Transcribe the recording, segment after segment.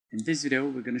In this video,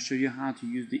 we're going to show you how to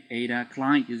use the Ada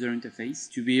client user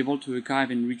interface to be able to archive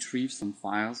and retrieve some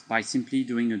files by simply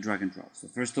doing a drag and drop. So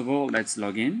first of all, let's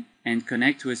log in and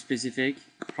connect to a specific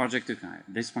project archive.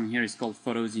 This one here is called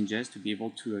Photos Ingest to be able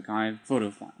to archive photo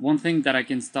files. One thing that I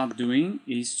can start doing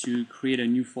is to create a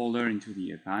new folder into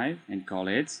the archive and call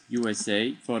it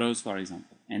USA Photos, for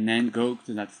example, and then go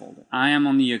to that folder. I am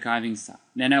on the archiving side.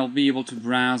 Then I'll be able to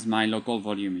browse my local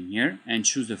volume in here and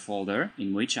choose a folder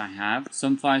in which I have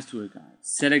some files to archive.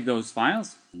 Select those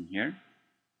files in here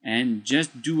and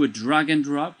just do a drag and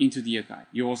drop into the archive.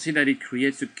 You will see that it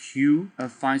creates a queue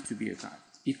of files to be archived.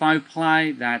 If I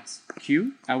apply that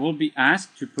queue, I will be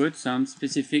asked to put some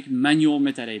specific manual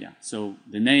metadata. So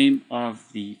the name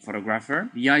of the photographer,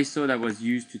 the ISO that was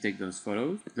used to take those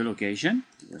photos, the location,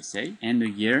 USA, and the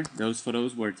year those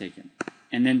photos were taken,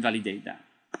 and then validate that.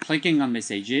 Clicking on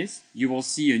messages, you will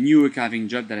see a new archiving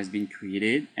job that has been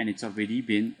created and it's already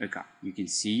been archived. You can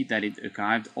see that it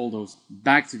archived all those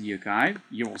back to the archive.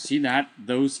 You will see that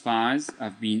those files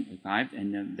have been archived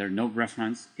and there are no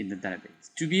reference in the database.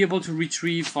 To be able to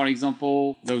retrieve, for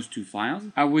example, those two files,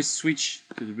 I will switch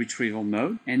to the retrieval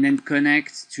mode and then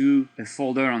connect to a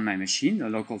folder on my machine, a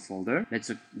local folder.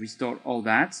 Let's restore all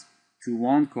that to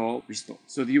one called restore.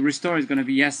 So the restore is going to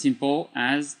be as simple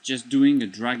as just doing a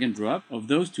drag and drop of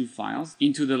those two files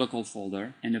into the local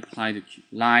folder and apply the queue.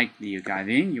 Like the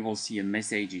archiving, you will see a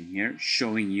message in here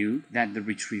showing you that the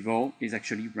retrieval is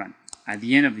actually running. At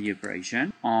the end of the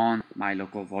operation, on my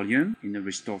local volume in the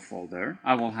restore folder,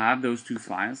 I will have those two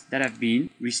files that have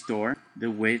been restored the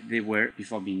way they were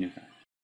before being archived.